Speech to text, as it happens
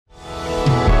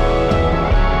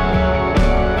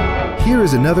Here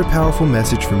is another powerful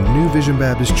message from New Vision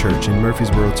Baptist Church in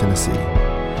Murfreesboro, Tennessee.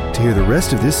 To hear the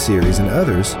rest of this series and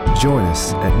others, join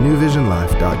us at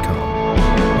newvisionlife.com.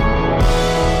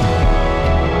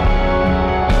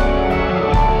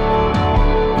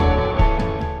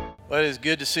 Well, it is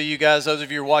good to see you guys. Those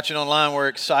of you who are watching online, we're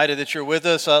excited that you're with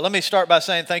us. Let me start by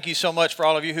saying thank you so much for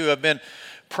all of you who have been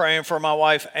praying for my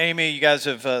wife, Amy. You guys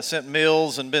have sent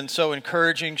meals and been so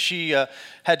encouraging. She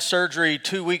had surgery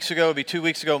 2 weeks ago. It'll be 2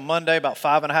 weeks ago Monday, about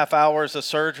 5.5 hours of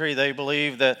surgery. They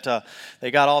believe that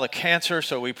they got all the cancer,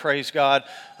 so we praise God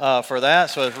for that.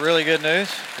 So it's really good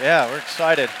news. Yeah, we're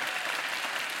excited.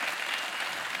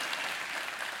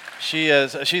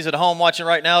 She's at home watching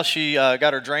right now. She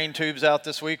got her drain tubes out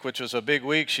this week, which was a big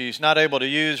week. She's not able to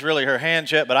use really her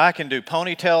hands yet, but I can do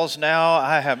ponytails now.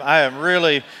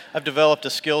 I've developed a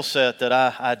skill set that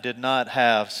I did not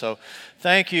have. So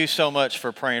thank you so much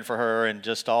for praying for her, and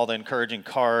just all the encouraging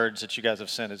cards that you guys have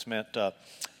sent. It's meant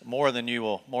more than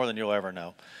you'll ever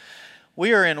know.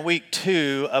 We are in week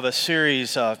 2 of a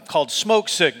series called Smoke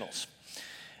Signals.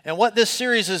 And what this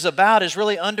series is about is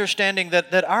really understanding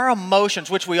that our emotions,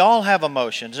 which we all have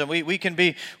emotions, and we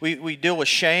deal with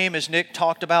shame, as Nick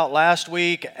talked about last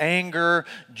week, anger,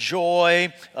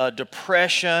 joy,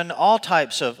 depression, all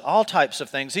types of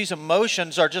things. These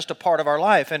emotions are just a part of our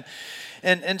life,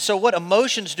 and so what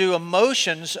emotions do?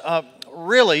 Emotions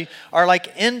really are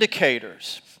like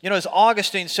indicators. You know, as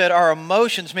Augustine said, our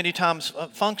emotions many times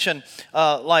function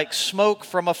like smoke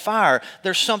from a fire.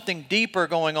 There's something deeper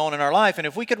going on in our life. And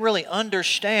if we could really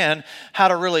understand how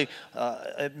to really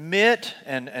admit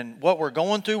and what we're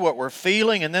going through, what we're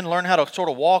feeling, and then learn how to sort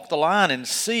of walk the line and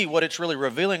see what it's really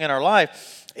revealing in our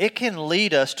life, it can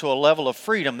lead us to a level of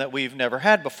freedom that we've never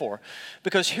had before.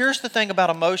 Because here's the thing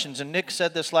about emotions, and Nick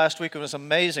said this last week. It was an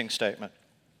amazing statement.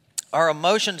 Our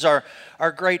emotions are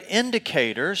great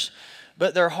indicators,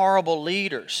 but they're horrible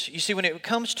leaders. You see, when it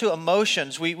comes to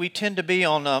emotions, we tend to be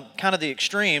on kind of the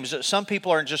extremes. Some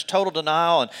people are in just total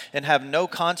denial and have no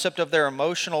concept of their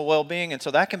emotional well-being, and so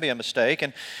that can be a mistake.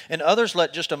 And others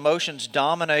let just emotions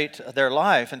dominate their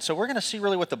life. And so we're going to see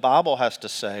really what the Bible has to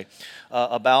say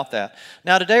about that.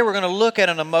 Now, today we're going to look at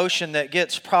an emotion that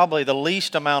gets probably the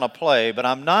least amount of play, but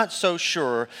I'm not so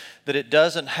sure that it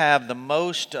doesn't have the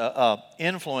most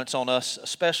influence on us,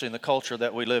 especially in the culture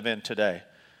that we live in today.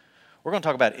 We're going to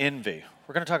talk about envy.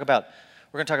 We're going to talk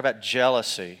about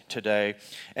jealousy today.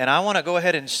 And I want to go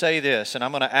ahead and say this, and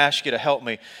I'm going to ask you to help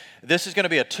me. This is going to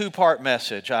be a 2-part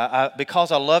message.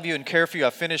 Because I love you and care for you, I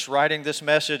finished writing this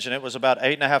message, and it was about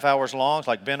 8.5 hours long. It's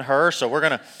like Ben-Hur. So we're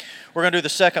going to do the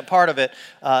second part of it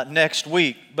next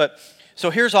week. So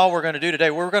here's all we're going to do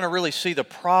today. We're going to really see the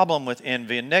problem with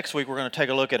envy. And next week, we're going to take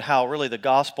a look at how really the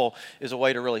gospel is a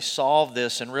way to really solve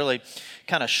this and really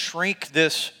kind of shrink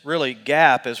this really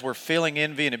gap as we're feeling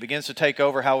envy and it begins to take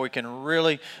over, how we can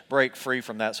really break free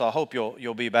from that. So I hope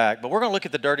you'll be back. But we're going to look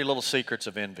at the dirty little secrets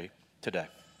of envy today.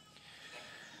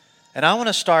 And I want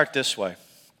to start this way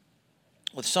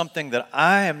with something that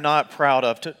I am not proud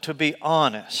of. To be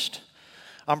honest,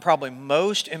 I'm probably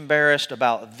most embarrassed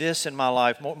about this in my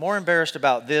life, more embarrassed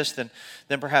about this than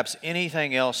perhaps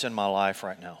anything else in my life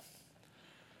right now.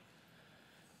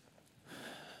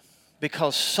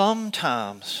 Because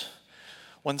sometimes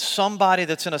when somebody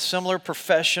that's in a similar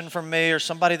profession from me, or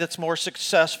somebody that's more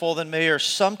successful than me, or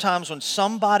sometimes when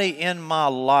somebody in my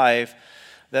life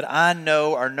that I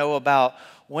know or know about,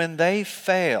 when they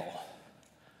fail,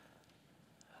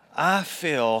 I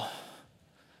feel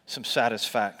some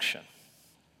satisfaction.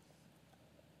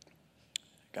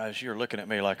 Guys, you're looking at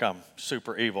me like I'm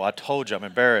super evil. I told you I'm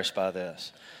embarrassed by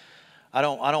this. I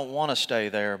don't want to stay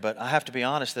there, but I have to be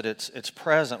honest that it's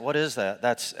present. What is that?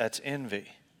 That's envy.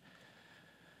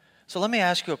 So let me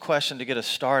ask you a question to get us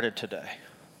started today.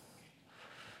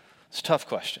 It's a tough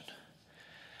question.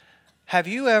 Have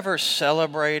you ever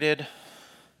celebrated,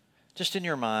 just in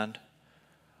your mind,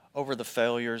 over the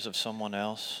failures of someone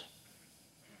else?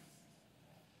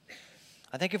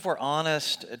 I think if we're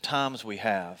honest, at times we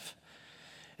have.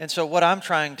 And so what I'm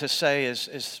trying to say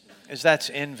is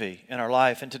that's envy in our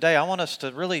life. And today I want us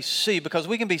to really see, because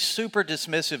we can be super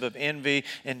dismissive of envy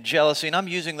and jealousy, and I'm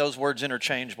using those words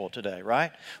interchangeable today,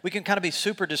 right? We can kind of be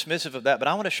super dismissive of that, but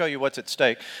I want to show you what's at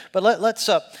stake. But let's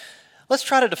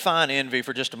try to define envy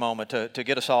for just a moment to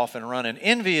get us off and running.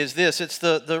 Envy is this: it's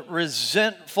the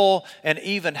resentful and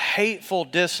even hateful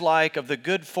dislike of the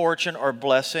good fortune or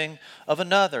blessing of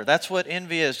another. That's what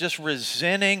envy is, just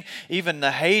resenting even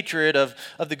the hatred of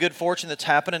the good fortune that's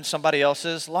happened in somebody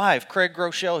else's life. Craig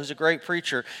Groeschel, who's a great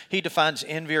preacher, he defines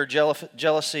envy or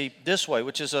jealousy this way,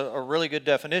 which is a really good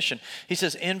definition. He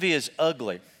says envy is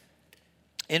ugly.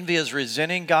 Envy is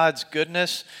resenting God's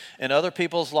goodness in other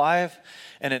people's life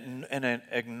and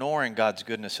ignoring God's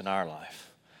goodness in our life.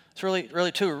 It's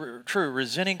really true.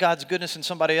 Resenting God's goodness in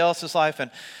somebody else's life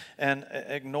and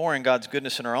ignoring God's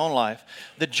goodness in our own life.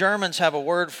 The Germans have a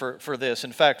word for this.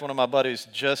 In fact, one of my buddies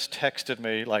just texted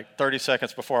me like 30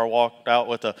 seconds before I walked out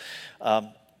with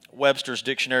a Webster's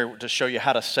dictionary to show you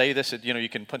how to say this. You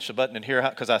can punch the button and hear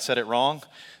because I said it wrong.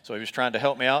 So he was trying to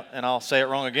help me out, and I'll say it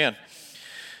wrong again.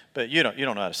 But you don't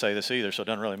know how to say this either, so it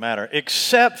doesn't really matter.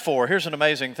 Except for, here's an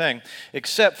amazing thing,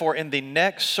 except for in the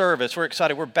next service, we're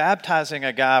excited, we're baptizing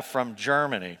a guy from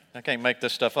Germany. I can't make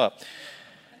this stuff up.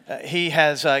 He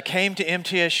has came to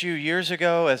MTSU years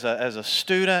ago as a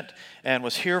student and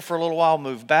was here for a little while,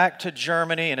 moved back to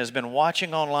Germany, and has been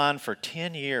watching online for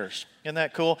 10 years. Isn't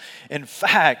that cool? In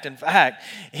fact,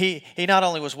 he not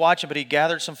only was watching, but he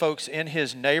gathered some folks in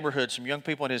his neighborhood, some young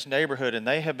people in his neighborhood, and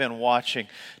they have been watching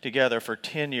together for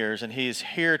 10 years, and he's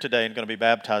here today and going to be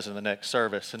baptized in the next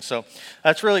service. And so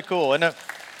that's really cool.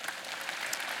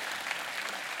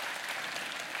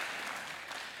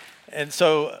 And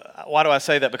so why do I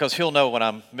say that? Because he'll know when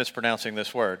I'm mispronouncing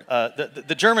this word.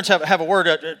 The Germans have a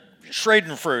word,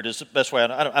 Schadenfreude is the best way,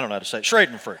 I don't know how to say it,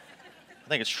 Schadenfreude. I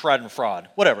think it's Schadenfreude,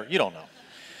 whatever, you don't know.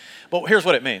 But here's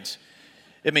what it means.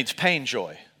 It means pain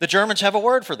joy. The Germans have a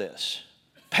word for this.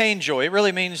 Pain joy. It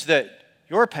really means that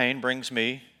your pain brings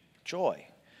me joy.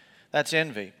 That's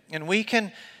envy. And we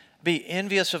can be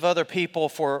envious of other people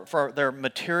for their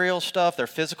material stuff, their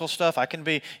physical stuff. I can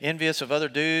be envious of other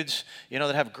dudes,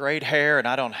 that have great hair and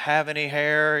I don't have any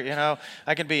hair,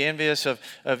 I can be envious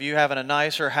of you having a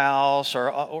nicer house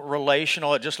or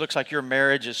relational. It just looks like your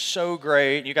marriage is so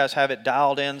great. You guys have it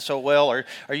dialed in so well, or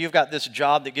you've got this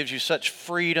job that gives you such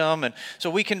freedom. And so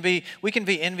we can be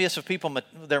envious of people,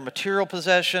 their material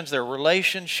possessions, their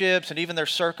relationships, and even their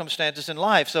circumstances in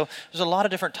life. So there's a lot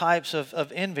of different types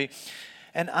of envy.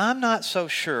 And I'm not so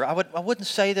sure, I wouldn't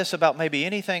say this about maybe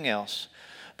anything else,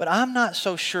 but I'm not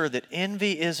so sure that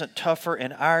envy isn't tougher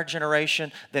in our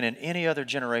generation than in any other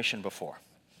generation before.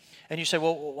 And you say,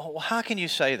 well, how can you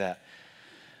say that?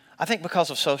 I think because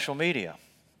of social media.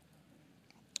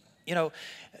 A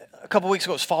couple weeks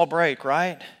ago it was fall break,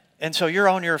 right? And so you're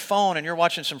on your phone and you're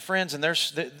watching some friends and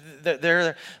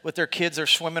they're with their kids, they're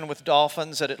swimming with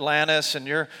dolphins at Atlantis, and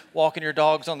you're walking your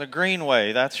dogs on the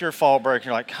Greenway. That's your fall break. And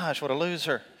you're like, gosh, what a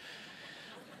loser.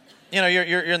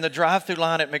 You're in the drive-through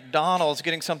line at McDonald's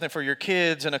getting something for your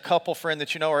kids, and a couple friend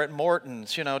that are at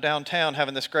Morton's, downtown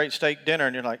having this great steak dinner,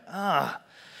 and you're like,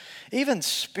 Even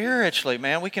spiritually,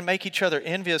 man, we can make each other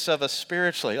envious of us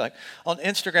spiritually. Like on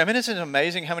Instagram, and isn't it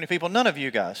amazing how many people, none of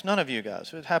you guys,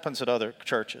 it happens at other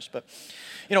churches, but,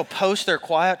 post their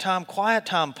quiet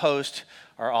time posts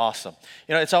are awesome.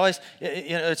 It's always,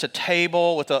 it's a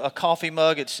table with a coffee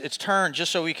mug. It's turned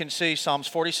just so we can see Psalms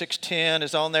 46:10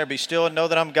 is on there. Be still and know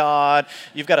that I'm God.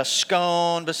 You've got a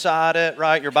scone beside it,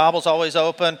 right? Your Bible's always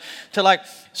open to like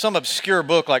some obscure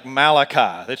book like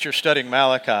Malachi, that you're studying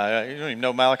Malachi. You don't even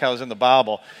know Malachi was in the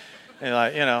Bible.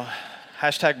 And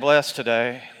hashtag blessed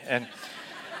today.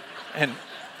 And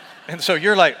so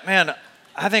you're like, man,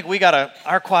 I think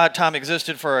our quiet time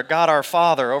existed for a God our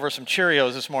Father over some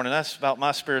Cheerios this morning. That's about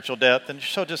my spiritual depth. And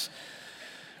so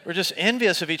we're just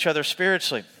envious of each other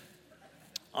spiritually.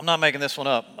 I'm not making this one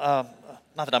up.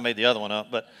 Not that I made the other one up,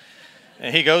 but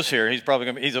he goes here. He's probably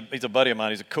going to be, he's a buddy of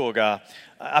mine. He's a cool guy.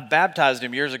 I baptized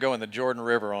him years ago in the Jordan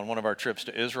River on one of our trips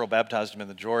to Israel, baptized him in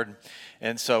the Jordan.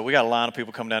 And so we got a line of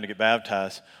people coming down to get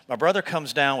baptized. My brother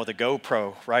comes down with a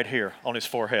GoPro right here on his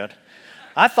forehead.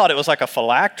 I thought it was like a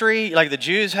phylactery, like the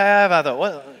Jews have. I thought,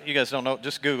 what? You guys don't know?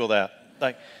 Just Google that.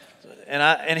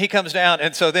 And he comes down,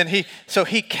 and so then he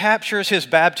captures his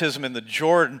baptism in the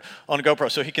Jordan on GoPro,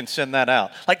 so he can send that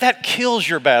out. Like that kills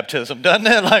your baptism, doesn't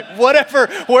it? Like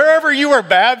wherever you were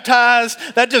baptized,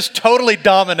 that just totally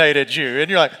dominated you, and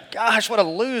you're like, gosh, what a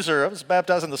loser! I was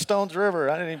baptized in the Stones River.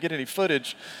 I didn't even get any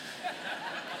footage.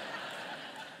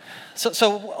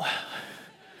 So.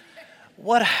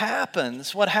 What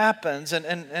happens,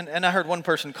 and I heard one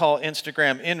person call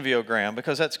Instagram envyogram,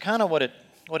 because that's kind of what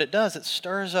it does. It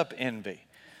stirs up envy.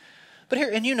 But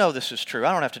here, and this is true.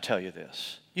 I don't have to tell you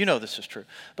this. This is true.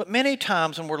 But many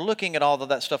times when we're looking at all of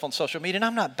that stuff on social media, and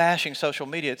I'm not bashing social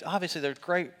media. Obviously, they're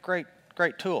a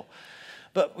great tool.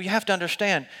 But you have to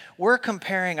understand, we're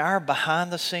comparing our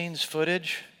behind-the-scenes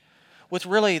footage with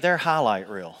really their highlight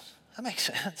reel. That makes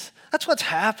sense. That's what's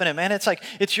happening, man. It's like,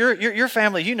 it's your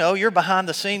family, you're behind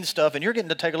the scenes stuff, and you're getting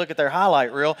to take a look at their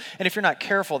highlight reel. And if you're not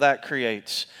careful, that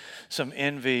creates some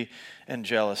envy and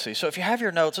jealousy. So if you have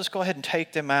your notes, let's go ahead and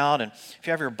take them out. And if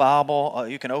you have your Bible,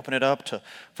 you can open it up to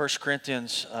 1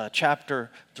 Corinthians chapter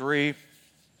 3.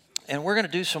 And we're going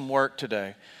to do some work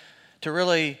today to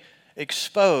really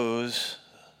expose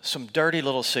some dirty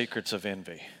little secrets of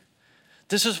envy.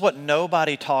 This is what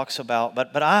nobody talks about,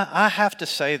 but I have to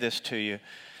say this to you.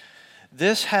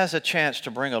 This has a chance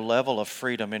to bring a level of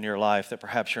freedom in your life that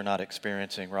perhaps you're not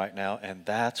experiencing right now, and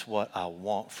that's what I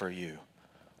want for you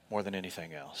more than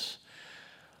anything else.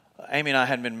 Amy and I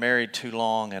hadn't been married too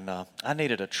long, and I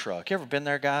needed a truck. You ever been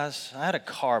there, guys? I had a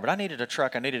car, but I needed a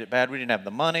truck. I needed it bad. We didn't have the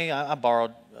money. I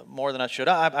borrowed more than I should.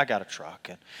 I got a truck,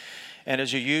 and it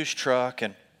was a used truck,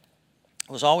 and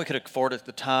it was all we could afford at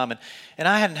the time. And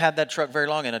I hadn't had that truck very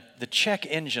long, and the check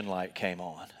engine light came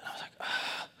on. And I was like, ah.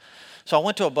 So I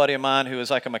went to a buddy of mine who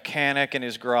was like a mechanic in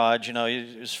his garage. You know,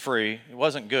 it was free. It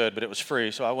wasn't good, but it was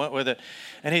free. So I went with it.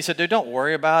 And he said, dude, don't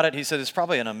worry about it. He said, it's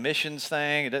probably an emissions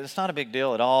thing. It's not a big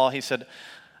deal at all. He said,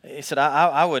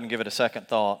 I wouldn't give it a second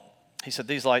thought. He said,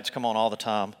 these lights come on all the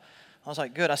time. I was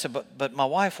like, good. I said, but my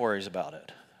wife worries about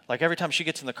it. Like every time she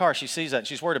gets in the car, she sees that and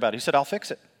she's worried about it. He said, I'll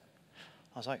fix it.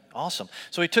 I was like, awesome.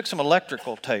 So he took some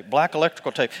electrical tape, black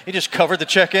electrical tape. He just covered the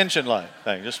check engine light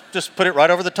thing. Just put it right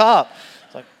over the top.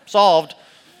 It's like, solved.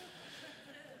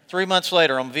 3 months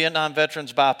later on Vietnam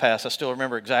Veterans Bypass, I still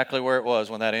remember exactly where it was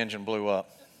when that engine blew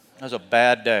up. It was a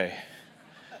bad day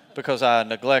because I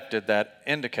neglected that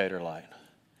indicator light.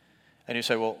 And you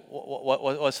say, well,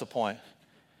 what's the point?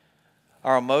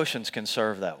 Our emotions can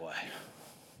serve that way.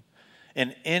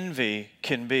 And envy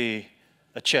can be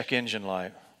a check engine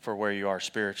light for where you are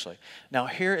spiritually. Now,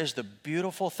 here is the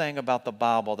beautiful thing about the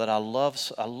Bible that I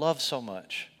love so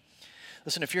much.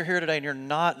 Listen, if you're here today and you're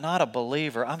not a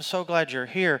believer, I'm so glad you're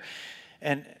here.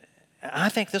 And I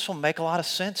think this will make a lot of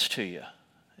sense to you.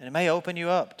 And it may open you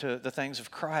up to the things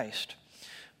of Christ.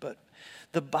 But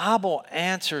the Bible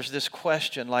answers this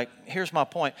question. Like, here's my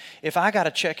point. If I got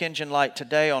a check engine light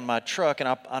today on my truck and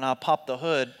I pop the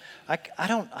hood, I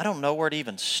don't know where to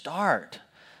even start.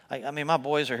 I mean, my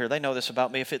boys are here. They know this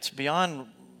about me. If it's beyond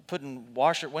putting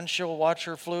windshield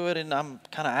washer fluid, and I'm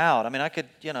kind of out. I mean, I could,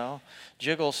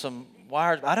 jiggle some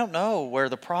wires. I don't know where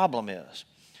the problem is.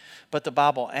 But the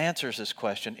Bible answers this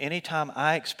question. Anytime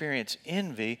I experience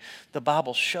envy, the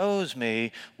Bible shows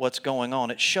me what's going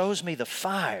on. It shows me the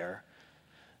fire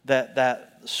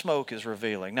that smoke is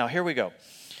revealing. Now, here we go.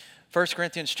 1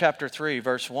 Corinthians chapter 3,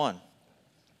 verse 1.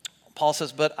 Paul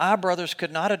says, but I, brothers,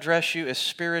 could not address you as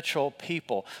spiritual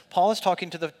people. Paul is talking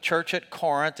to the church at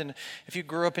Corinth, and if you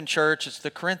grew up in church, it's the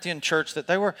Corinthian church that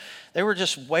they were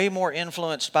just way more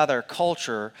influenced by their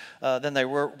culture than they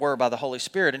were by the Holy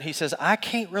Spirit. And he says, I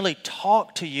can't really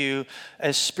talk to you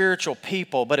as spiritual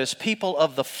people, but as people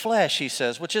of the flesh, he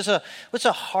says, which is a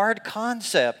hard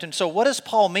concept. And so what does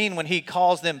Paul mean when he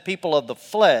calls them people of the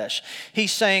flesh?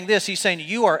 He's saying this, he's saying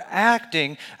you are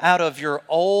acting out of your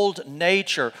old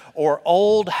nature or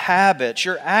old habits.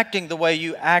 You're acting the way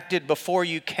you acted before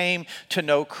you came to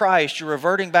know Christ. You're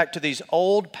reverting back to these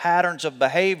old patterns of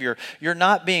behavior. You're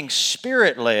not being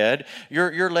Spirit-led.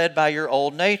 You're led by your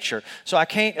old nature. So I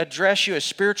can't address you as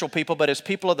spiritual people, but as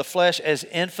people of the flesh, as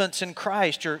infants in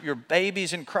Christ. You're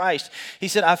babies in Christ. He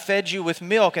said, I fed you with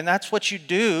milk, and that's what you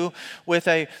do with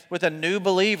a new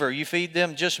believer. You feed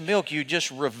them just milk. You just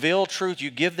reveal truth.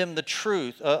 You give them the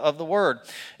truth of the Word,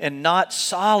 and not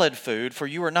solid food, for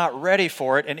you are not ready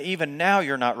for it, and even now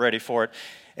you're not ready for it.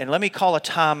 And let me call a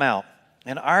timeout.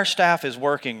 And our staff is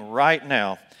working right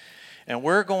now, and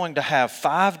we're going to have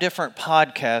 5 different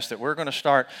podcasts that we're going to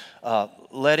start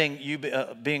letting you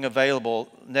being available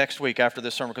next week after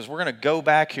this sermon, because we're going to go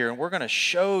back here and we're going to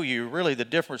show you really the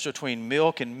difference between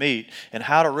milk and meat and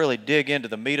how to really dig into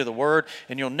the meat of the Word.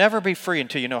 And you'll never be free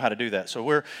until you know how to do that. So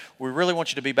we really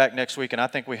want you to be back next week, and I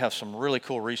think we have some really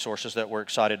cool resources that we're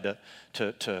excited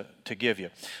to give you.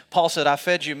 Paul said, I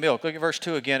fed you milk. Look at verse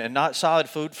 2 again, and not solid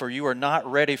food, for you are not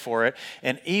ready for it.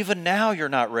 And even now you're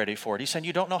not ready for it. He's saying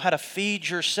you don't know how to feed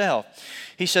yourself.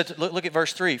 He said, look at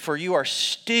verse 3, for you are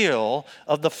still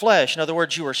of the flesh. In other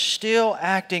words, you are still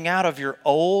acting out of your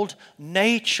old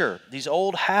nature, these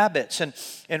old habits.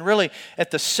 And really,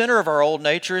 at the center of our old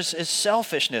nature is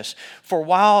selfishness. For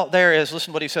while there is,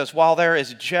 listen to what he says, while there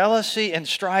is jealousy and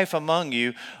strife among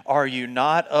you, are you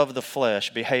not of the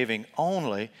flesh, behaving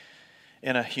only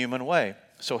in a human way?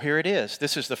 So here it is.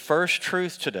 This is the first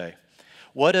truth today.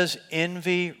 What does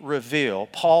envy reveal?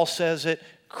 Paul says it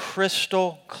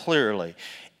crystal clearly.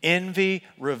 Envy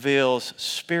reveals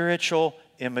spiritual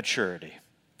immaturity.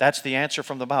 That's the answer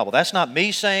from the Bible. That's not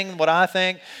me saying what I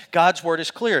think. God's Word is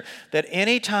clear that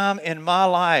any time in my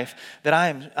life that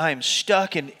I am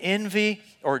stuck in envy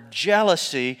or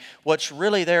jealousy, what's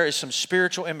really there is some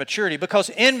spiritual immaturity,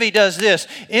 because envy does this.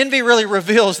 Envy really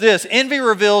reveals this. Envy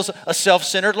reveals a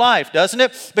self-centered life, doesn't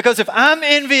it? Because if I'm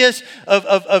envious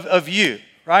of you,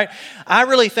 right? I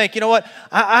really think, you know what?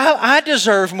 I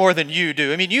deserve more than you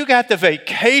do. I mean, you got the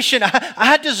vacation.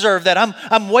 I deserve that.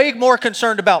 I'm way more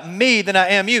concerned about me than I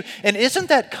am you. And isn't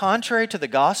that contrary to the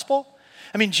gospel?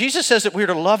 I mean, Jesus says that we're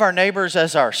to love our neighbors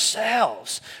as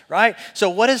ourselves, right? So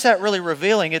what is that really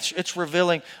revealing? It's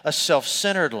revealing a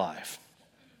self-centered life,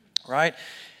 right?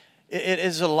 It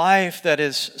is a life that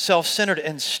is self-centered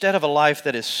instead of a life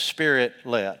that is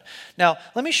Spirit-led. Now,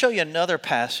 let me show you another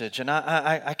passage, and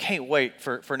I can't wait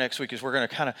for next week, as we're going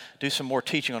to kind of do some more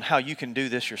teaching on how you can do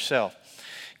this yourself.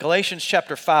 Galatians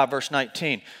chapter 5, verse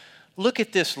 19. Look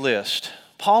at this list.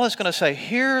 Paul is going to say,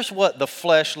 here's what the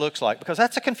flesh looks like, because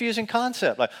that's a confusing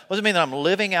concept. Like, what does it mean that I'm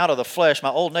living out of the flesh,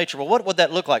 my old nature? Well, what would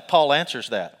that look like? Paul answers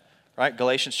that, right?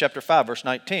 Galatians chapter 5, verse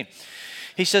 19.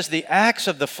 He says, the acts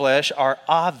of the flesh are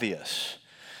obvious.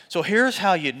 So here's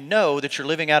how you know that you're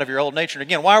living out of your old nature. And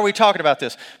again, why are we talking about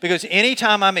this? Because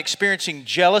anytime I'm experiencing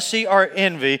jealousy or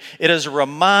envy, it is a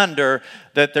reminder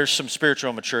that there's some spiritual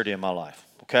immaturity in my life.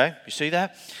 Okay? You see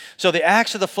that? So the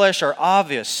acts of the flesh are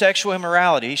obvious. Sexual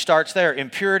immorality, he starts there.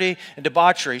 Impurity and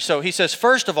debauchery. So he says,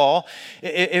 first of all,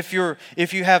 if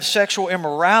you have sexual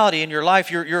immorality in your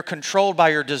life, you're controlled by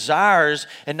your desires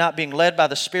and not being led by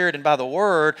the Spirit and by the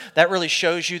Word. That really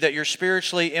shows you that you're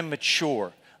spiritually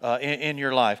immature in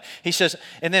your life. He says,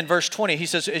 and then verse 20, he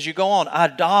says, as you go on,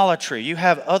 idolatry. You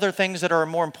have other things that are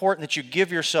more important that you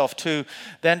give yourself to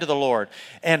than to the Lord.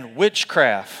 And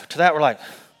witchcraft. To that we're like,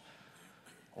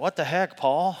 what the heck,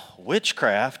 Paul?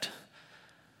 Witchcraft?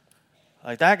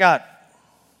 Like that got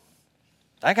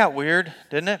weird,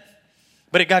 didn't it?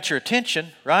 But it got your attention,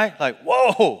 right? Like,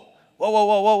 whoa.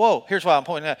 Here's why I'm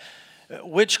pointing out.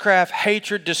 Witchcraft,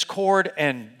 hatred, discord,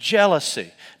 and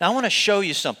jealousy. Now I want to show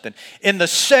you something. In the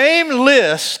same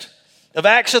list of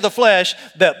acts of the flesh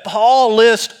that Paul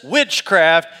lists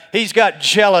witchcraft, he's got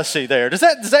jealousy there. Does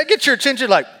that get your attention?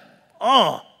 Like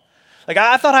I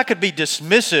thought I could be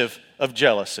dismissive of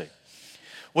jealousy.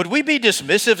 Would we be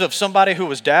dismissive of somebody who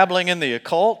was dabbling in the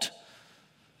occult?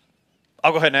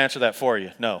 I'll go ahead and answer that for you.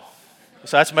 No.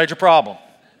 So that's a major problem.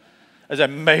 That's a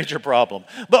major problem.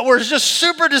 But we're just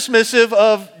super dismissive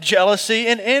of jealousy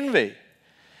and envy.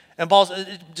 And Paul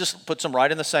just puts them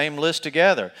right in the same list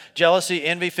together. Jealousy,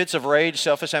 envy, fits of rage,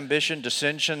 selfish ambition,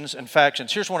 dissensions, and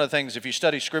factions. Here's one of the things, if you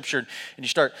study Scripture and you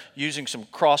start using some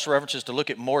cross-references to look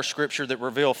at more Scripture that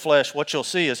reveal flesh, what you'll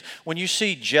see is when you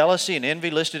see jealousy and envy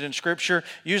listed in Scripture,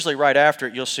 usually right after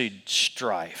it you'll see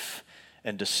strife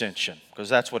and dissension, because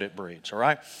that's what it breeds, all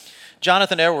right?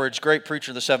 Jonathan Edwards, great preacher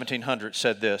of the 1700s,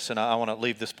 said this, and I want to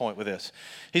leave this point with this.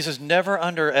 He says, never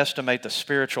underestimate the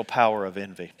spiritual power of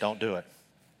envy. Don't do it.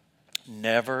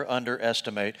 Never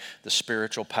underestimate the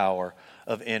spiritual power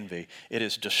of envy. It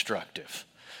is destructive.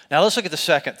 Now let's look at the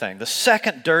second thing. The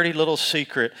second dirty little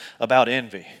secret about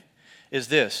envy is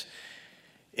this.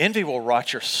 Envy will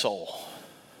rot your soul.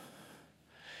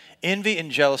 Envy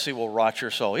and jealousy will rot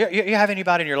your soul. You have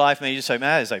anybody in your life, man, you just say,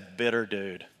 man, that is a bitter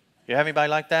dude. You have anybody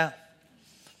like that?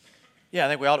 Yeah, I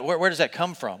think we all. Where does that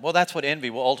come from? Well, that's what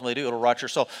envy will ultimately do. It'll rot your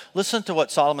soul. Listen to what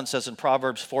Solomon says in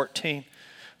Proverbs 14,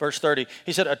 verse 30.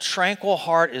 He said, a tranquil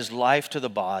heart is life to the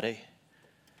body.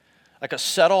 Like a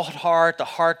settled heart, the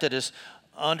heart that is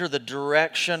under the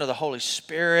direction of the Holy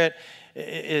Spirit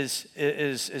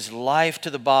is life to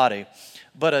the body.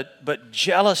 But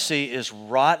jealousy is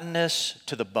rottenness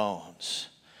to the bones.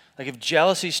 Like if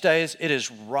jealousy stays, it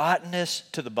is rottenness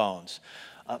to the bones.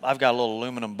 I've got a little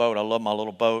aluminum boat. I love my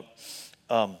little boat.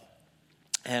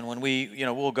 And when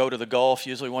we'll go to the Gulf,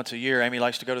 usually once a year. Amy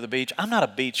likes to go to the beach. I'm not a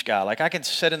beach guy. Like I can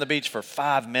sit in the beach for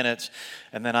 5 minutes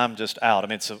and then I'm just out. I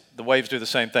mean, the waves do the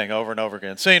same thing over and over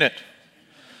again. Seen it.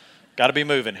 Got to be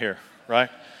moving here, right?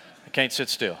 I can't sit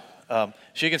still.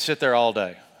 She can sit there all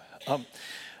day.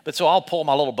 But so I'll pull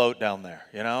my little boat down there,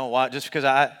 why? Just because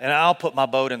I'll put my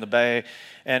boat in the bay.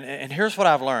 And here's what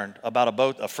I've learned about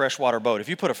a freshwater boat. If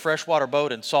you put a freshwater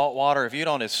boat in salt water, if you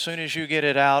don't, as soon as you get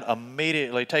it out,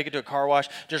 immediately take it to a car wash,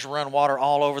 just run water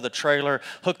all over the trailer,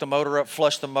 hook the motor up,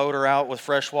 flush the motor out with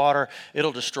fresh water,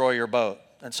 it'll destroy your boat.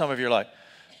 And some of you are like,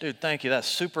 dude, thank you. That's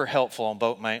super helpful on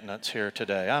boat maintenance here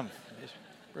today. I'm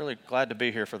really glad to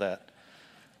be here for that.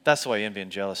 That's the way envy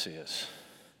and jealousy is.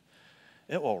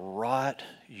 It will rot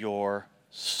your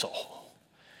soul.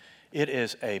 It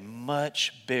is a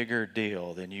much bigger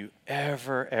deal than you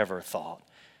ever thought.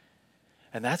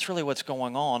 And that's really what's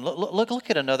going on. Look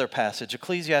at another passage,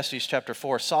 Ecclesiastes chapter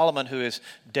 4. Solomon, who is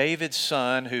David's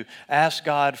son, who asked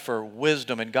God for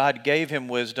wisdom, and God gave him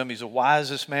wisdom. He's the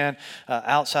wisest man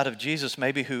outside of Jesus,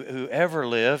 maybe who ever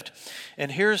lived.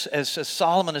 And here's, as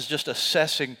Solomon is just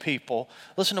assessing people,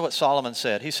 listen to what Solomon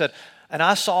said. He said, and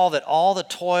I saw that all the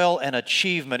toil and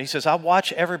achievement, he says, I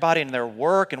watch everybody in their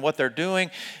work and what they're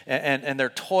doing and their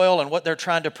toil and what they're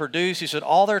trying to produce. He said,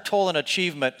 all their toil and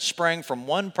achievement sprang from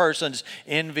one person's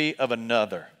envy of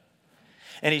another.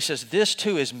 And he says, this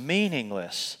too is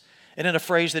meaningless. And in a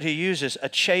phrase that he uses, a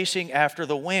chasing after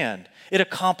the wind. It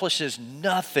accomplishes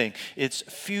nothing. It's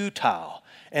futile.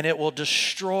 And it will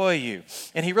destroy you.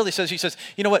 And he really says,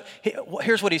 you know what?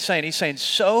 Here's what he's saying. He's saying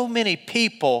so many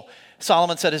people,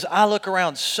 Solomon said, as I look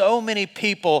around, so many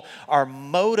people are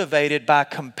motivated by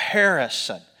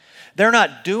comparison. They're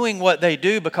not doing what they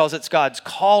do because it's God's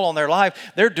call on their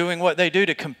life. They're doing what they do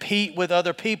to compete with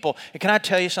other people. And can I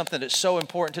tell you something that's so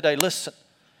important today? Listen,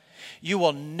 you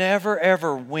will never,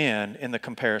 ever win in the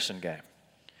comparison game.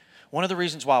 One of the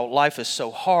reasons why life is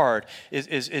so hard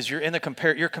is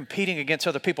you're competing against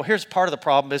other people. Here's part of the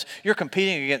problem is you're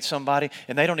competing against somebody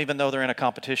and they don't even know they're in a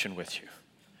competition with you,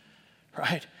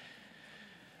 right?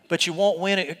 But you won't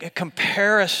win. A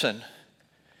comparison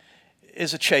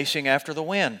is a chasing after the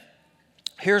wind.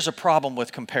 Here's a problem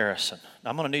with comparison.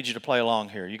 I'm going to need you to play along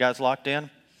here. You guys locked in?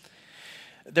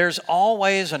 There's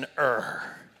always an error.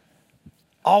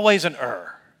 Always an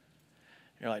error.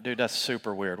 You're like, dude, that's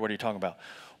super weird. What are you talking about?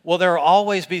 Well, there will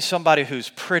always be somebody who's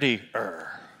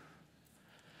pretty-er.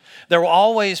 There will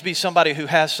always be somebody who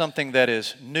has something that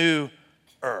is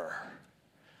new-er.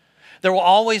 There will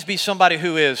always be somebody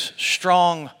who is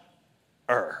strong-er.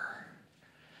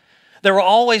 There will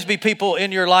always be people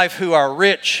in your life who are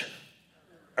rich-er.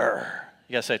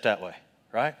 You gotta say it that way,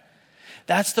 right?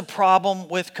 That's the problem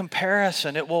with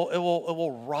comparison. It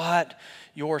will rot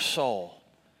your soul.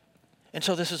 And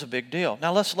so this is a big deal.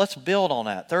 Now let's build on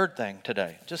that. Third thing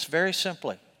today, just very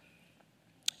simply.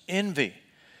 Envy.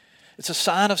 It's a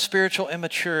sign of spiritual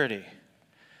immaturity.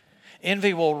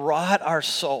 Envy will rot our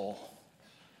soul.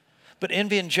 But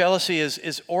envy and jealousy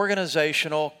is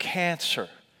organizational cancer.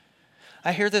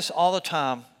 I hear this all the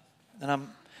time, and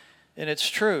it's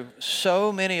true.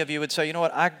 So many of you would say, you know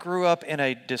what, I grew up in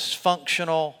a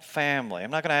dysfunctional family.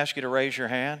 I'm not going to ask you to raise your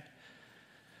hand.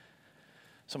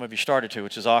 Some of you started to,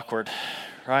 which is awkward,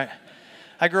 right?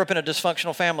 I grew up in a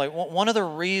dysfunctional family. One of the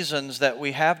reasons that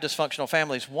we have dysfunctional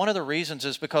families, one of the reasons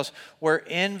is because where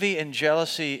envy and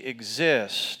jealousy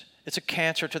exist, it's a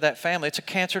cancer to that family. It's a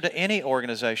cancer to any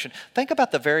organization. Think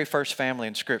about the very first family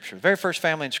in Scripture. The very first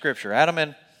family in Scripture. I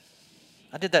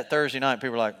did that Thursday night.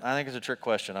 People were like, I think it's a trick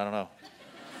question. I don't know.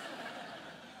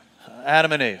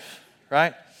 Adam and Eve,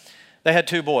 right? They had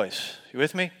two boys. You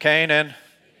with me? Cain and...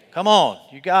 Come on,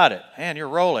 you got it. Man, you're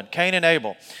rolling. Cain and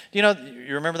Abel. You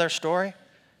remember their story?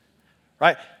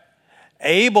 Right?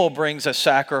 Abel brings a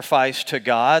sacrifice to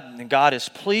God, and God is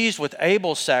pleased with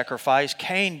Abel's sacrifice.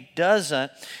 Cain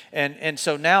doesn't. And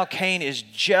so now Cain is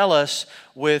jealous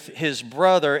with his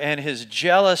brother, and his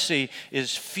jealousy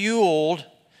is fueled.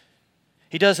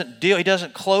 He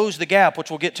doesn't close the gap, which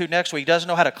we'll get to next week. He doesn't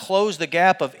know how to close the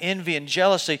gap of envy and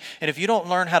jealousy. And if you don't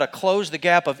learn how to close the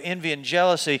gap of envy and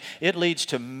jealousy, it leads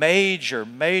to major,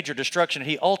 major destruction.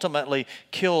 He ultimately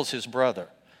kills his brother.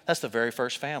 That's the very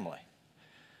first family.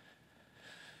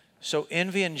 So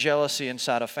envy and jealousy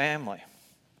inside a family.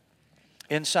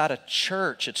 Inside a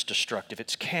church, it's destructive.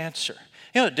 It's cancer.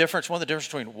 You know the difference? One of the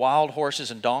differences between wild horses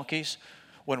and donkeys?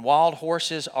 When wild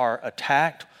horses are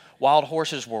attacked, wild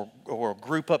horses will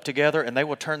group up together and they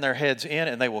will turn their heads in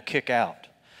and they will kick out.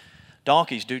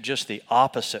 Donkeys do just the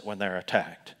opposite when they're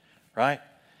attacked, right?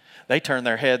 They turn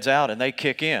their heads out and they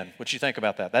kick in. What you think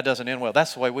about that? That doesn't end well.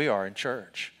 That's the way we are in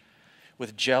church.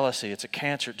 With jealousy, it's a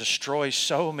cancer. It destroys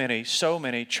so many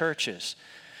churches.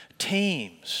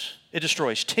 Teams. It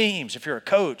destroys teams if you're a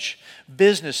coach,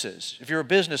 businesses, if you're a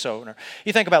business owner.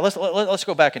 You think about, let's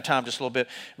go back in time just a little bit.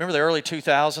 Remember the early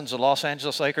 2000s, the Los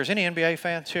Angeles Lakers? Any NBA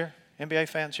fans here? NBA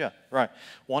fans? Yeah, right.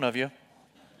 One of you.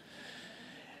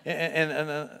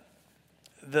 And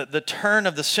the turn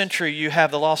of the century, you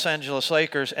have the Los Angeles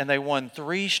Lakers, and they won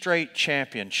 3 straight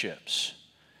championships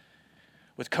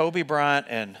with Kobe Bryant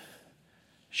and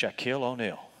Shaquille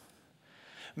O'Neal.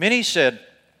 Many said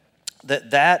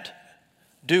that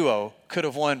duo could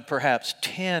have won perhaps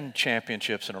 10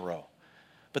 championships in a row,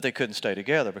 but they couldn't stay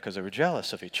together because they were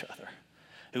jealous of each other.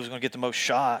 Who was going to get the most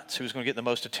shots? Who was going to get the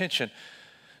most attention?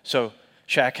 So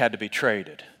Shaq had to be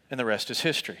traded, and the rest is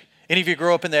history. Any of you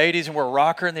grew up in the 80s and were a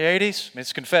rocker in the 80s?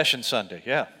 It's Confession Sunday,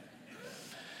 yeah.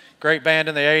 Great band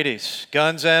in the 80s.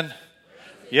 Guns N'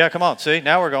 Yeah, come on. See,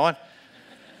 now we're going.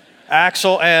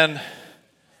 Axel and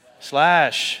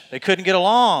Slash. They couldn't get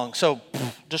along, so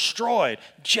destroyed.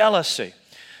 Jealousy.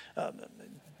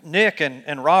 Nick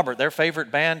and Robert, their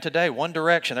favorite band today, One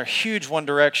Direction. They're huge One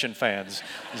Direction fans.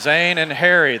 Zayn and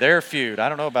Harry, their feud. I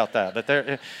don't know about that, but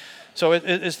they're... So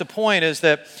it's the point is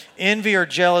that envy or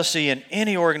jealousy in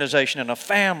any organization, in a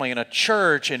family, in a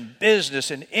church, in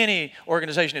business, in any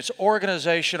organization, it's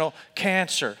organizational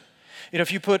cancer. You know,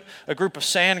 if you put a group of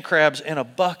sand crabs in a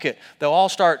bucket, they'll all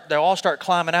start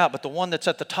climbing out, but the one that's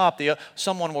at the top,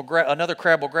 another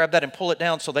crab will grab that and pull it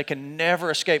down so they can never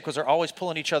escape because they're always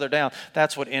pulling each other down.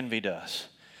 That's what envy does.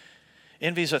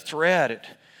 Envy's a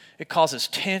threat. It causes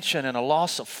tension and a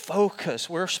loss of focus.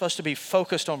 We're supposed to be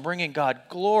focused on bringing God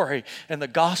glory and the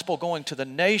gospel going to the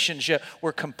nations, yet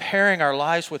we're comparing our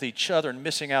lives with each other and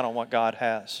missing out on what God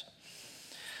has.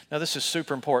 Now, this is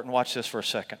super important. Watch this for a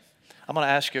second. I'm going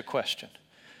to ask you a question.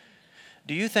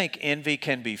 Do you think envy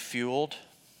can be fueled?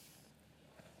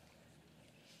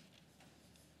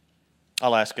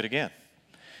 I'll ask it again.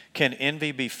 Can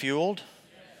envy be fueled?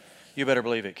 You better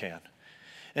believe it can.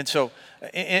 And so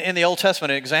in the Old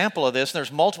Testament, an example of this, and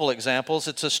there's multiple examples,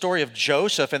 it's a story of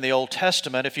Joseph in the Old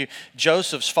Testament.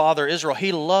 Joseph's father, Israel,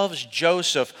 he loves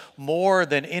Joseph more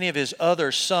than any of his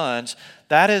other sons.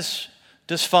 That is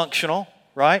dysfunctional,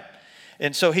 right?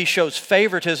 And so he shows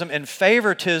favoritism, and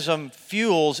favoritism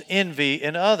fuels envy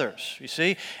in others, you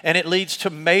see? And it leads to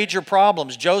major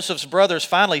problems. Joseph's brothers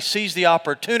finally seize the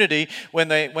opportunity when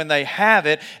they have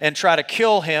it and try to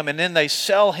kill him, and then they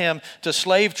sell him to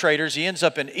slave traders. He ends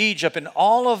up in Egypt, and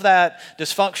all of that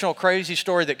dysfunctional, crazy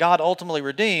story that God ultimately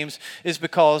redeems is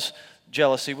because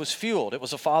jealousy was fueled. It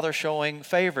was a father showing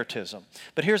favoritism.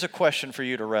 But here's a question for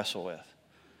you to wrestle with.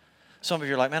 Some of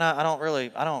you are like, man, I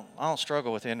don't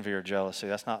struggle with envy or jealousy.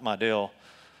 That's not my deal.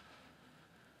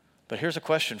 But here's a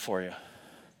question for you.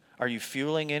 Are you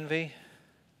fueling envy?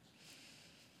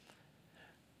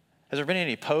 Has there been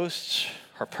any posts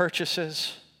or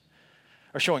purchases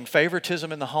or showing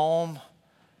favoritism in the home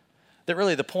that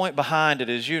really the point behind it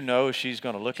is she's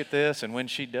going to look at this, and when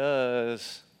she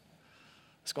does,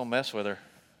 it's going to mess with her.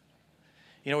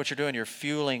 You know what you're doing? You're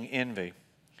fueling envy.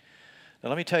 Now,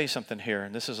 let me tell you something here,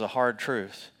 and this is a hard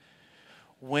truth.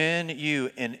 When you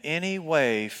in any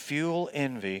way fuel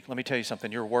envy, let me tell you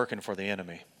something, you're working for the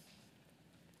enemy.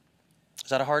 Is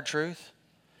that a hard truth?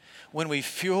 When we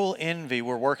fuel envy,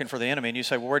 we're working for the enemy. And you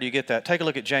say, well, where do you get that? Take a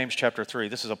look at James chapter 3.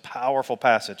 This is a powerful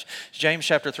passage. James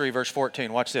chapter 3, verse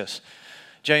 14. Watch this.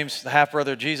 James, the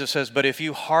half-brother of Jesus, says, but if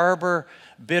you harbor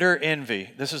bitter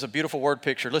envy, this is a beautiful word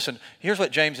picture. Listen, here's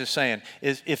what James is saying,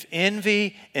 is if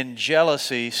envy and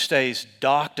jealousy stays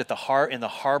docked at the heart, in the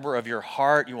harbor of your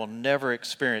heart, you will never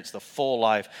experience the full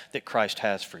life that Christ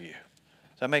has for you.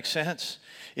 Does that make sense?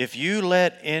 If you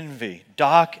let envy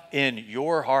dock in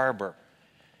your harbor,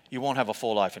 you won't have a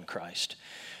full life in Christ.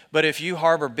 But if you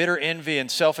harbor bitter envy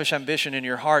and selfish ambition in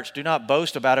your hearts, do not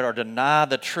boast about it or deny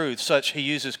the truth. Such, he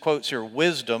uses quotes here,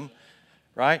 wisdom,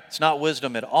 right? It's not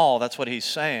wisdom at all. That's what he's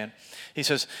saying. He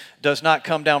says, does not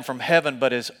come down from heaven,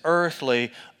 but is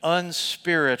earthly,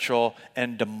 unspiritual,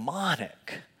 and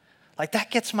demonic. Like,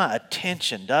 that gets my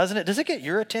attention, doesn't it? Does it get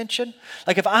your attention?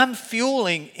 Like, if I'm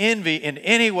fueling envy in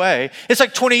any way, it's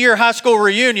like 20-year high school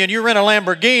reunion. You rent a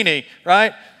Lamborghini,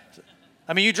 right?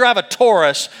 I mean, you drive a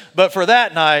Taurus, but for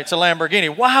that night, it's a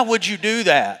Lamborghini. Why would you do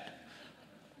that?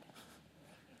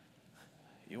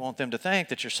 You want them to think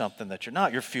that you're something that you're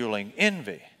not. You're fueling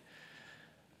envy.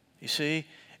 You see?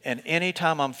 And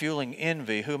anytime I'm fueling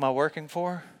envy, who am I working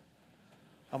for?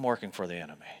 I'm working for the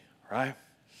enemy, right?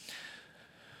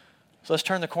 So let's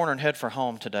turn the corner and head for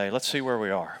home today. Let's see where we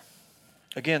are.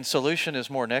 Again, solution is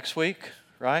more next week,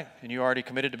 right? And you already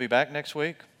committed to be back next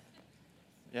week?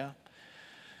 Yeah.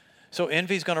 So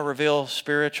envy is going to reveal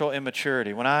spiritual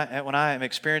immaturity. When I am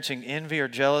experiencing envy or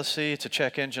jealousy, it's a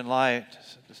check engine light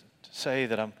to say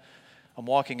that I'm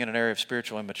walking in an area of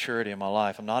spiritual immaturity in my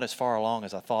life. I'm not as far along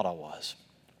as I thought I was.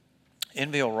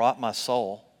 Envy will rot my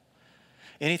soul.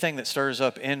 Anything that stirs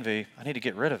up envy, I need to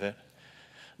get rid of it.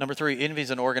 Number 3, envy is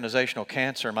an organizational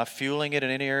cancer. Am I fueling it in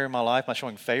any area of my life? Am I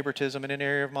showing favoritism in any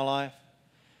area of my life?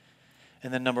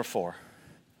 And then number 4,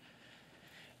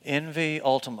 envy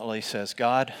ultimately says,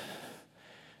 God,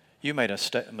 you made a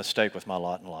mistake with my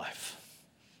lot in life.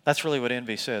 That's really what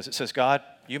envy says. It says, God,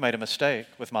 you made a mistake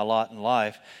with my lot in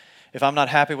life. If I'm not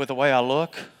happy with the way I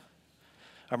look,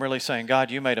 I'm really saying, God,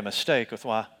 you made a mistake with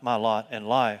my lot in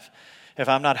life. If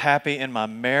I'm not happy in my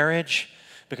marriage,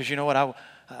 because you know what,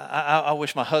 I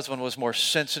wish my husband was more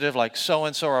sensitive like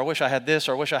so-and-so, or I wish I had this,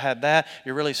 or I wish I had that.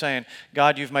 You're really saying,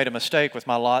 God, you've made a mistake with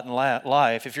my lot in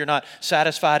life. If you're not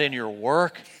satisfied in your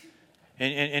work,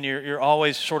 and you're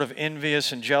always sort of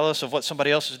envious and jealous of what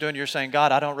somebody else is doing, you're saying,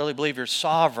 God, I don't really believe you're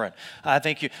sovereign. I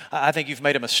think you've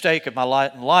made a mistake in my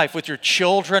life. With your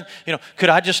children, could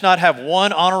I just not have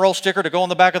one honor roll sticker to go on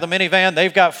the back of the minivan?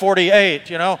 They've got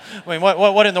 48, I mean,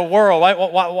 what in the world?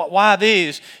 Why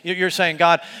these? You're saying,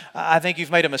 God, I think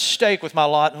you've made a mistake with my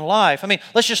lot in life. I mean,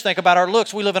 let's just think about our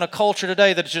looks. We live in a culture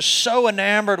today that is just so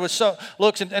enamored with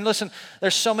looks. And listen,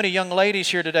 there's so many young ladies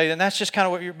here today, and that's just kind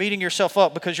of what you're beating yourself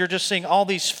up because you're just seeing all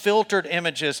these filtered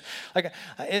images. Like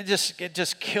it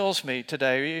just kills me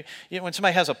today. When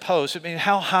somebody has a post, I mean,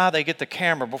 how high they get the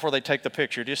camera before they take the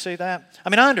picture. Do you see that? I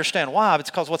mean, I understand why. It's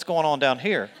because what's going on down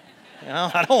here.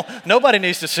 Nobody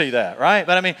needs to see that, right?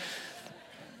 But I mean,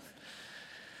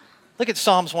 look at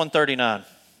Psalms 139.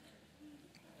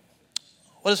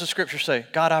 What does the scripture say?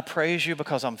 God, I praise you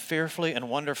because I'm fearfully and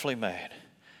wonderfully made.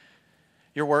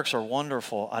 Your works are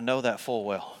wonderful. I know that full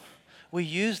well. We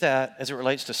use that as it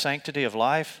relates to sanctity of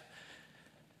life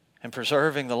and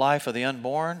preserving the life of the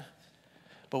unborn,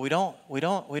 but we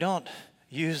don't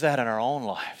use that in our own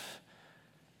life.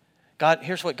 God,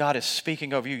 here's what God is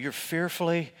speaking over you. You're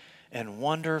fearfully and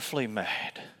wonderfully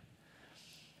made.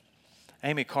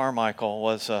 Amy Carmichael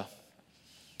was a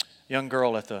young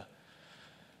girl at the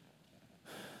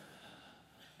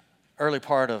early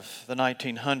part of the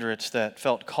 1900s that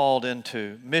felt called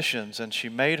into missions, and she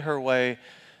made her way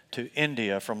to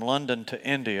India, from London to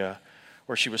India,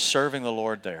 where she was serving the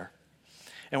Lord there.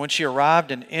 And when she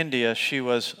arrived in India, she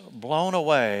was blown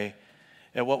away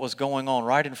at what was going on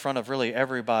right in front of really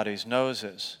everybody's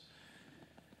noses.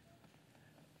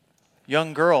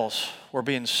 Young girls were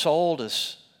being sold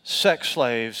as sex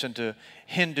slaves into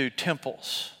Hindu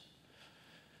temples.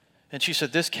 And she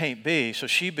said, this can't be. So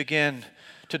she began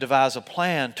to devise a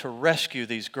plan to rescue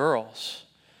these girls.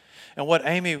 And what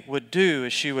Amy would do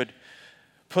is she would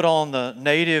put on the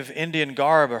native Indian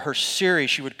garb, or her sari.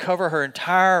 She would cover her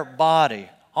entire body,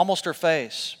 almost her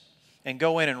face, and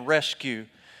go in and rescue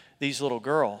these little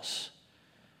girls.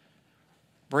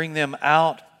 Bring them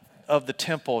out of the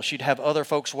temple. She'd have other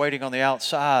folks waiting on the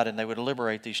outside, and they would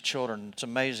liberate these children. It's an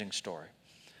amazing story.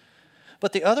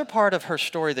 But the other part of her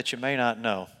story that you may not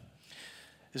know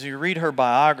is you read her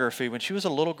biography. When she was a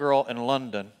little girl in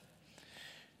London,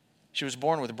 she was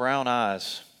born with brown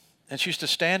eyes. And she used to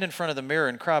stand in front of the mirror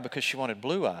and cry because she wanted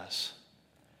blue eyes.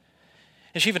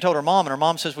 And she even told her mom, and her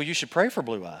mom says, well, you should pray for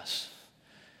blue eyes.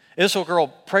 This little girl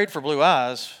prayed for blue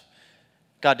eyes.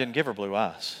 God didn't give her blue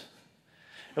eyes.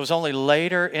 It was only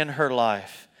later in her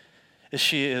life, as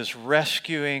she is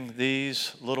rescuing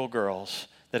these little girls,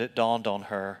 that it dawned on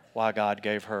her why God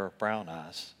gave her brown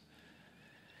eyes.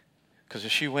 Because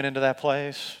if she went into that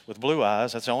place with blue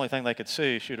eyes, that's the only thing they could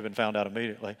see, she would have been found out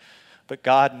immediately. But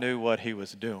God knew what he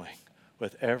was doing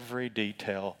with every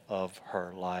detail of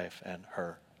her life and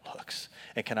her looks.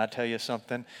 And can I tell you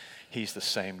something? He's the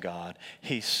same God.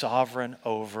 He's sovereign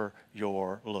over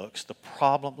your looks. The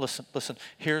problem, listen,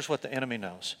 here's what the enemy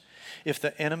knows. If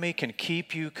the enemy can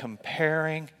keep you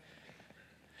comparing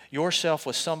yourself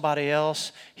with somebody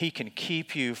else, he can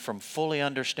keep you from fully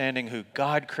understanding who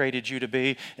God created you to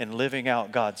be and living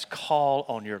out God's call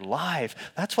on your life.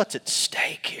 That's what's at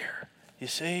stake here, you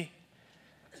see?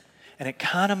 And it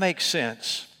kind of makes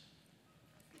sense.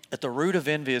 At the root of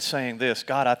envy is saying this,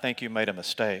 God, I think you made a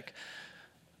mistake.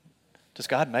 Does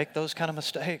God make those kind of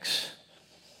mistakes?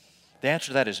 The answer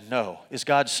to that is no. Is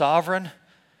God sovereign?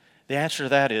 The answer to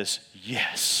that is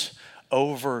yes,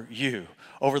 over you,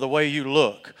 over the way you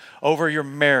look, over your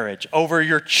marriage, over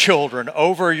your children,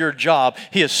 over your job.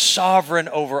 He is sovereign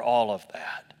over all of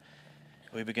that.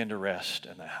 We begin to rest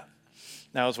in that.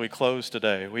 Now, as we close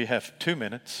today, we have 2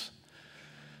 minutes,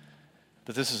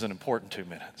 but this is an important 2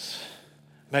 minutes.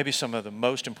 Maybe some of the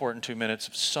most important 2 minutes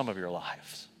of some of your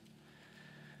lives.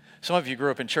 Some of you grew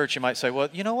up in church, you might say, well,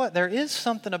 you know what? There is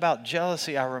something about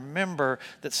jealousy I remember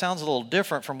that sounds a little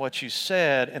different from what you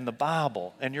said in the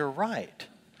Bible, and you're right.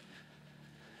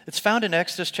 It's found in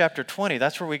Exodus chapter 20.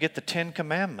 That's where we get the 10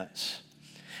 Commandments.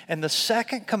 And the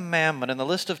second commandment in the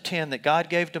list of 10 that God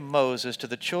gave to Moses, to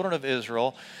the children of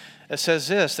Israel, it says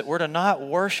this, that we're to not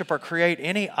worship or create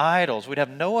any idols. We'd have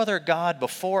no other God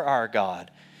before our God.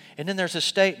 And then there's a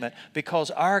statement, because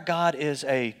our God is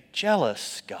a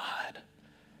jealous God.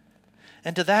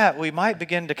 And to that, we might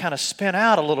begin to kind of spin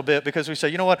out a little bit because we say,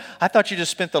 you know what, I thought you just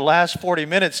spent the last 40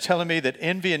 minutes telling me that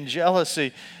envy and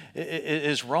jealousy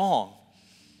is wrong.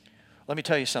 Let me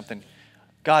tell you something.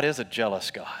 God is a jealous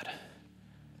God.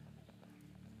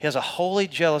 He has a holy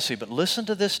jealousy, but listen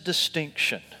to this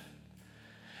distinction.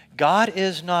 God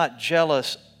is not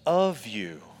jealous of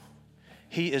you.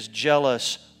 He is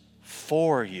jealous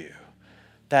for you.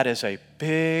 That is a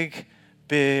big,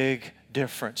 big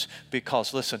difference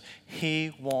because, listen,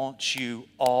 He wants you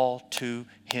all to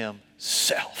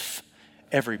Himself,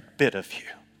 every bit of you.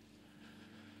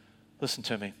 Listen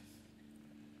to me.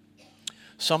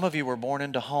 Some of you were born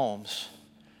into homes.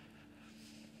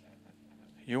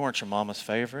 You weren't your mama's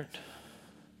favorite.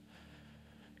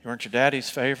 You weren't your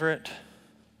daddy's favorite.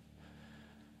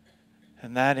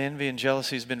 And that envy and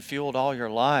jealousy has been fueled all your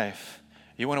life.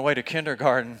 You went away to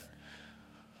kindergarten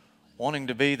wanting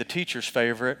to be the teacher's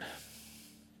favorite.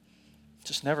 It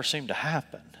just never seemed to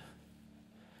happen.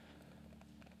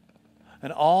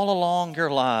 And all along your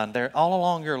line, all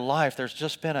along your life, there's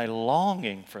just been a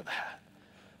longing for that.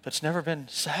 But it's never been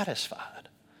satisfied.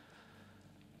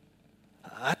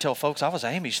 I tell folks I was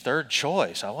Amy's third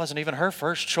choice. I wasn't even her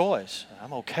first choice.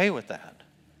 I'm okay with that.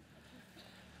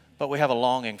 But we have a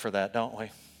longing for that, don't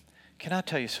we? Can I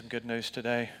tell you some good news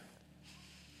today?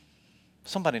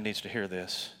 Somebody needs to hear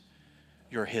this.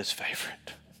 You're His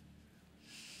favorite.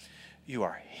 You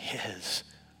are His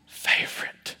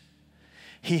favorite.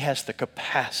 He has the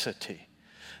capacity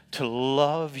to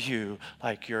love you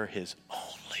like you're His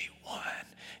only one.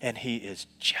 And He is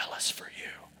jealous for you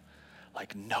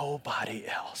like nobody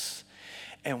else.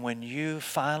 And when you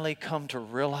finally come to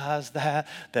realize that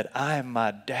I am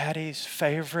my daddy's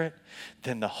favorite,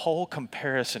 then the whole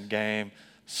comparison game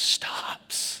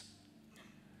stops.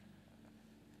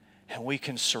 And we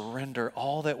can surrender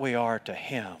all that we are to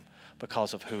Him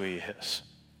because of who He is.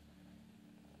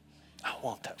 I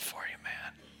want that for you,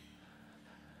 man.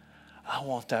 I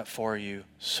want that for you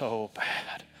so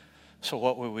bad. So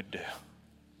what we would do.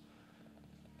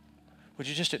 Would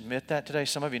you just admit that today?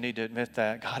 Some of you need to admit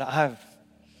that. God,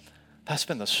 that's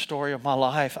been the story of my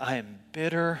life. I am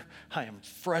bitter. I am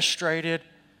frustrated.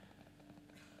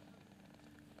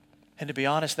 And to be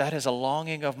honest, that is a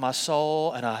longing of my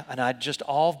soul, and I just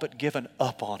all but given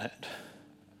up on it.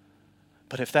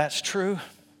 But if that's true,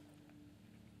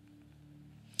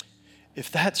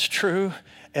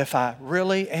 if I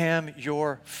really am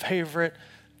your favorite,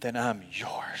 then I'm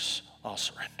yours. I'll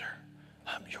surrender.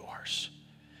 I'm yours.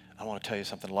 I want to tell you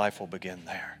something. Life will begin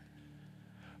there.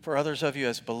 For others of you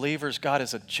as believers, God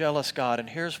is a jealous God. And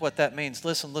here's what that means.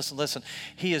 Listen.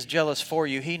 He is jealous for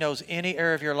you. He knows any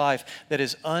area of your life that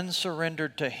is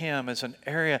unsurrendered to Him is an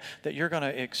area that you're going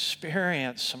to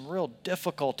experience some real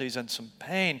difficulties and some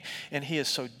pain. And He is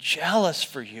so jealous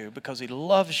for you because He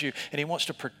loves you and He wants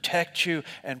to protect you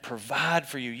and provide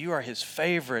for you. You are His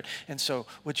favorite. And so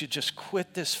would you just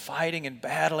quit this fighting and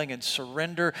battling and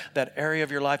surrender that area of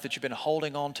your life that you've been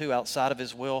holding on to outside of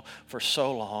His will for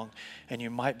so long? And you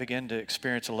might begin to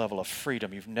experience a level of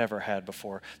freedom you've never had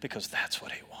before because that's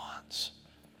what He wants.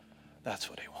 That's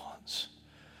what He wants.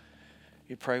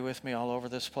 You pray with me all over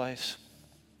this place?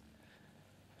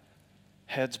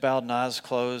 Heads bowed and eyes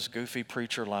closed, goofy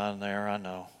preacher line there, I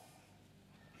know.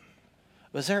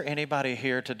 Was there anybody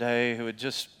here today who would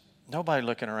just, nobody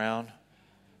looking around,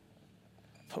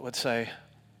 but would say,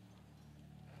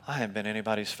 I haven't been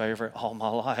anybody's favorite all my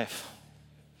life.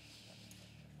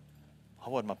 I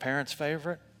wasn't my parents'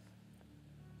 favorite.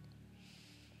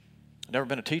 I've never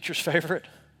been a teacher's favorite.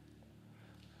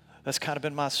 That's kind of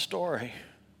been my story.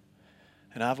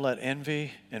 And I've let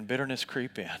envy and bitterness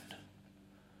creep in.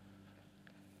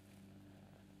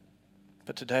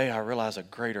 But today I realize a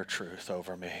greater truth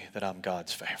over me, that I'm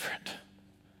God's favorite.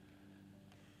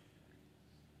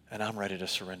 And I'm ready to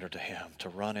surrender to Him, to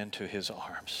run into His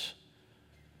arms,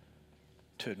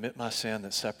 to admit my sin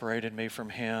that separated me from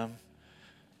Him,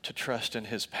 to trust in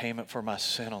His payment for my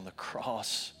sin on the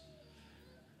cross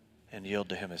and yield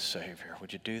to Him as Savior.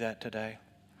 Would you do that today?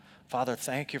 Father,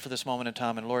 thank You for this moment in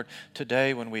time. And Lord,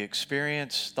 today when we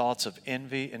experience thoughts of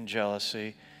envy and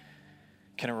jealousy,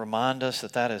 can it remind us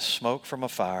that that is smoke from a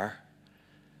fire?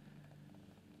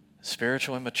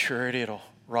 Spiritual immaturity, it'll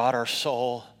rot our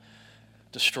soul,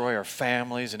 destroy our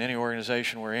families and any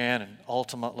organization we're in, and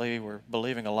ultimately we're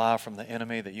believing a lie from the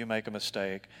enemy that You make a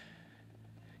mistake.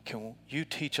 Can You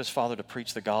teach us, Father, to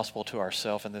preach the gospel to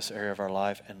ourselves in this area of our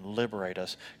life and liberate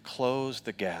us, close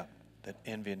the gap that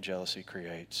envy and jealousy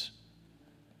creates.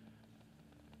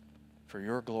 For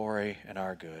Your glory and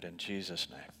our good. In Jesus'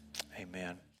 name,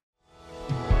 amen.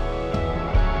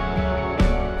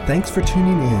 Thanks for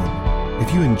tuning in.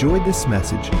 If you enjoyed this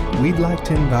message, we'd like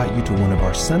to invite you to one of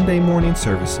our Sunday morning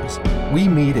services. We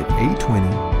meet at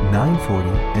 8:20, 9:40,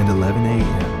 and 11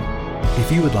 a.m.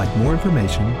 If you would like more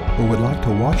information or would like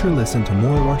to watch or listen to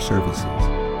more of our services,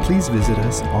 please visit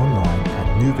us online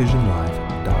at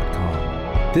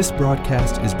newvisionlife.com. This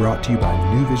broadcast is brought to you by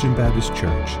New Vision Baptist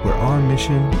Church, where our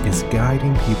mission is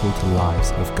guiding people to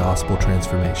lives of gospel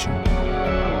transformation.